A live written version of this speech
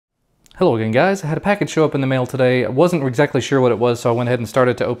Hello again, guys. I had a package show up in the mail today. I wasn't exactly sure what it was, so I went ahead and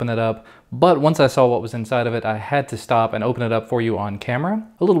started to open it up. But once I saw what was inside of it, I had to stop and open it up for you on camera.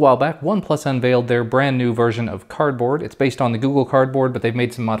 A little while back, OnePlus unveiled their brand new version of Cardboard. It's based on the Google Cardboard, but they've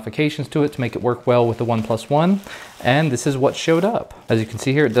made some modifications to it to make it work well with the OnePlus One. And this is what showed up. As you can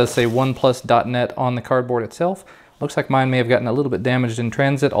see here, it does say OnePlus.net on the cardboard itself. Looks like mine may have gotten a little bit damaged in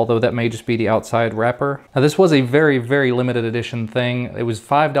transit, although that may just be the outside wrapper. Now this was a very, very limited edition thing. It was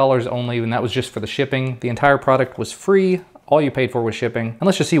 $5 only, and that was just for the shipping. The entire product was free. All you paid for was shipping. And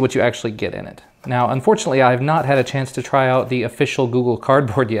let's just see what you actually get in it. Now, unfortunately, I have not had a chance to try out the official Google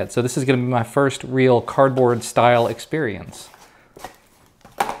Cardboard yet, so this is gonna be my first real cardboard style experience.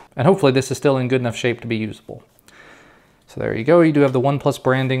 And hopefully this is still in good enough shape to be usable. So there you go, you do have the OnePlus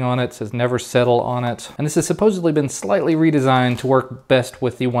branding on it, it says never settle on it. And this has supposedly been slightly redesigned to work best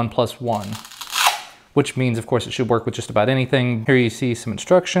with the OnePlus One, which means of course it should work with just about anything. Here you see some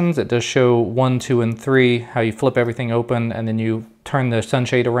instructions. It does show 1, 2, and 3, how you flip everything open and then you turn the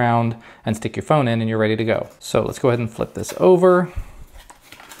sunshade around and stick your phone in and you're ready to go. So let's go ahead and flip this over.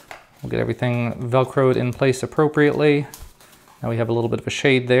 We'll get everything Velcroed in place appropriately. Now we have a little bit of a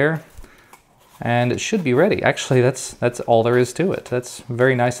shade there. And it should be ready. Actually, that's all there is to it. That's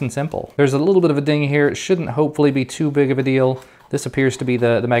very nice and simple. There's a little bit of a ding here. It shouldn't hopefully be too big of a deal. This appears to be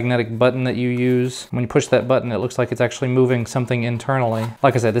the magnetic button that you use. When you push that button, it looks like it's actually moving something internally.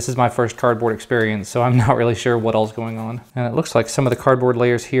 Like I said, this is my first cardboard experience, so I'm not really sure what all's going on. And it looks like some of the cardboard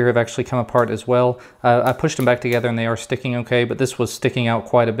layers here have actually come apart as well. I pushed them back together and they are sticking okay, but this was sticking out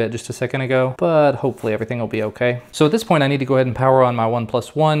quite a bit just a second ago, but hopefully everything will be okay. So at this point, I need to go ahead and power on my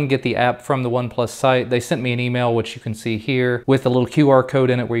OnePlus One, get the app from the OnePlus site. They sent me an email, which you can see here, with a little QR code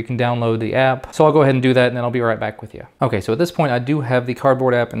in it where you can download the app. So I'll go ahead and do that and then I'll be right back with you. Okay, so at this point, I do have the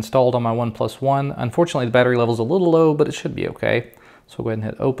Cardboard app installed on my OnePlus One. Unfortunately, the battery level's a little low, but it should be okay. So I'll go ahead and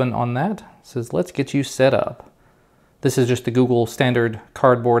hit open on that. It says, let's get you set up. This is just the Google standard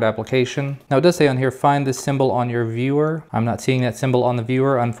Cardboard application. Now it does say on here, find this symbol on your viewer. I'm not seeing that symbol on the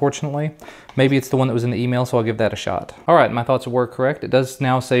viewer, unfortunately. Maybe it's the one that was in the email, so I'll give that a shot. All right, my thoughts were correct. It does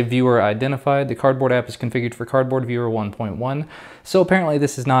now say viewer identified. The Cardboard app is configured for Cardboard Viewer 1.1. So apparently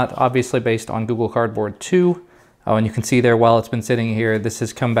this is not obviously based on Google Cardboard 2. Oh, and you can see there while it's been sitting here, this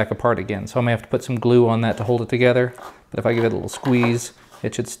has come back apart again. So I may have to put some glue on that to hold it together. But if I give it a little squeeze,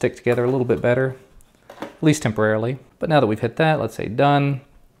 it should stick together a little bit better, at least temporarily. But now that we've hit that, let's say done.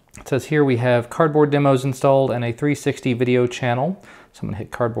 It says here we have Cardboard demos installed and a 360 video channel. So I'm gonna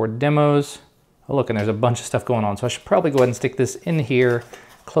hit Cardboard demos. Oh look, and there's a bunch of stuff going on. So I should probably go ahead and stick this in here,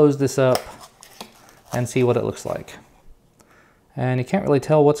 close this up, and see what it looks like. And you can't really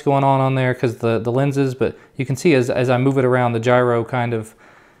tell what's going on there because the lenses, but you can see as I move it around, the gyro kind of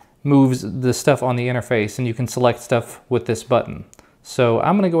moves the stuff on the interface and you can select stuff with this button. So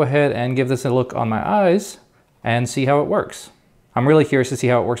I'm gonna go ahead and give this a look on my eyes and see how it works. I'm really curious to see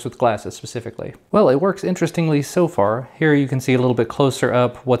how it works with glasses specifically. Well, it works interestingly so far. Here you can see a little bit closer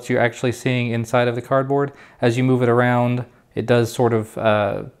up what you're actually seeing inside of the cardboard. As you move it around, it does sort of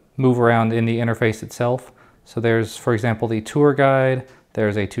move around in the interface itself. So there's, for example, the tour guide,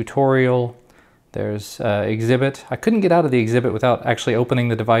 there's a tutorial, there's exhibit. I couldn't get out of the exhibit without actually opening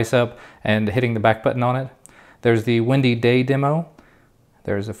the device up and hitting the back button on it. There's the windy day demo.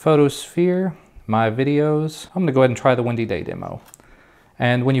 There's a photosphere, my videos. I'm gonna go ahead and try the windy day demo.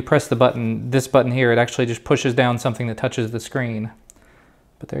 And when you press the button, this button here, it actually just pushes down something that touches the screen.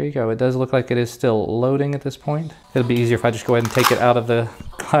 But there you go, it does look like it is still loading at this point. It'll be easier if I just go ahead and take it out of the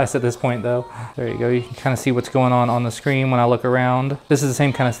glass at this point though. There you go, you can kind of see what's going on the screen when I look around. This is the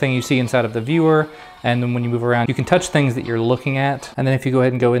same kind of thing you see inside of the viewer, and then when you move around, you can touch things that you're looking at. And then if you go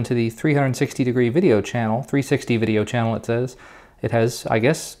ahead and go into the 360 video channel, 360 video channel it says, it has, I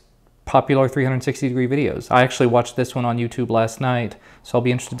guess, popular 360 videos. I actually watched this one on YouTube last night, so I'll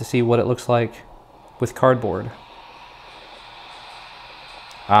be interested to see what it looks like with Cardboard.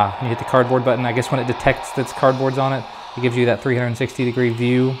 You hit the Cardboard button. I guess when it detects that cardboard's on it, it gives you that 360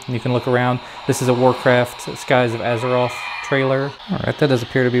 view and you can look around. This is a Warcraft Skies of Azeroth trailer. All right, that does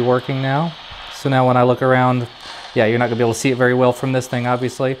appear to be working now. So now when I look around, yeah, you're not gonna be able to see it very well from this thing,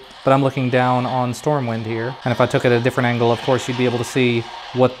 obviously, but I'm looking down on Stormwind here. And if I took it at a different angle, of course, you'd be able to see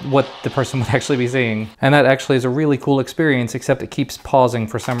what the person would actually be seeing. And that actually is a really cool experience, except it keeps pausing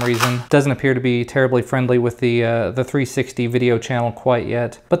for some reason. Doesn't appear to be terribly friendly with the 360 video channel quite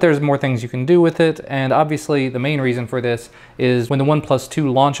yet, but there's more things you can do with it. And obviously the main reason for this is when the OnePlus 2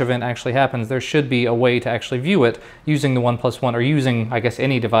 launch event actually happens, there should be a way to actually view it using the OnePlus One or using, I guess,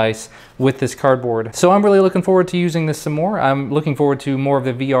 any device with this cardboard. So I'm really looking forward to using this some more. I'm looking forward to more of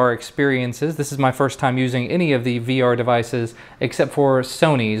the VR VR experiences. This is my first time using any of the VR devices except for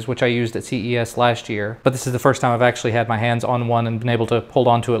Sony's, which I used at CES last year. But this is the first time I've actually had my hands on one and been able to hold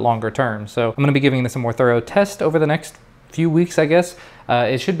on to it longer term. So I'm going to be giving this a more thorough test over the next few weeks, I guess.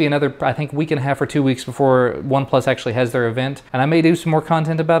 It should be another, I think, week and a half or 2 weeks before OnePlus actually has their event. And I may do some more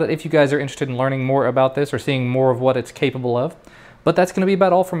content about it if you guys are interested in learning more about this or seeing more of what it's capable of. But that's going to be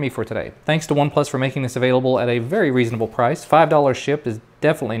about all from me for today. Thanks to OnePlus for making this available at a very reasonable price. $5 shipped is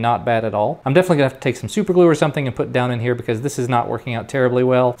definitely not bad at all. I'm definitely going to have to take some super glue or something and put down in here because this is not working out terribly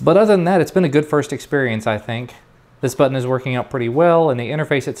well. But other than that, it's been a good first experience, I think. This button is working out pretty well, and the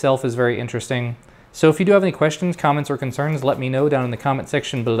interface itself is very interesting. So if you do have any questions, comments, or concerns, let me know down in the comment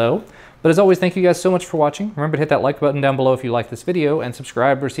section below. But as always, thank you guys so much for watching. Remember to hit that like button down below if you like this video, and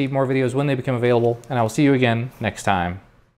subscribe to receive more videos when they become available, and I will see you again next time.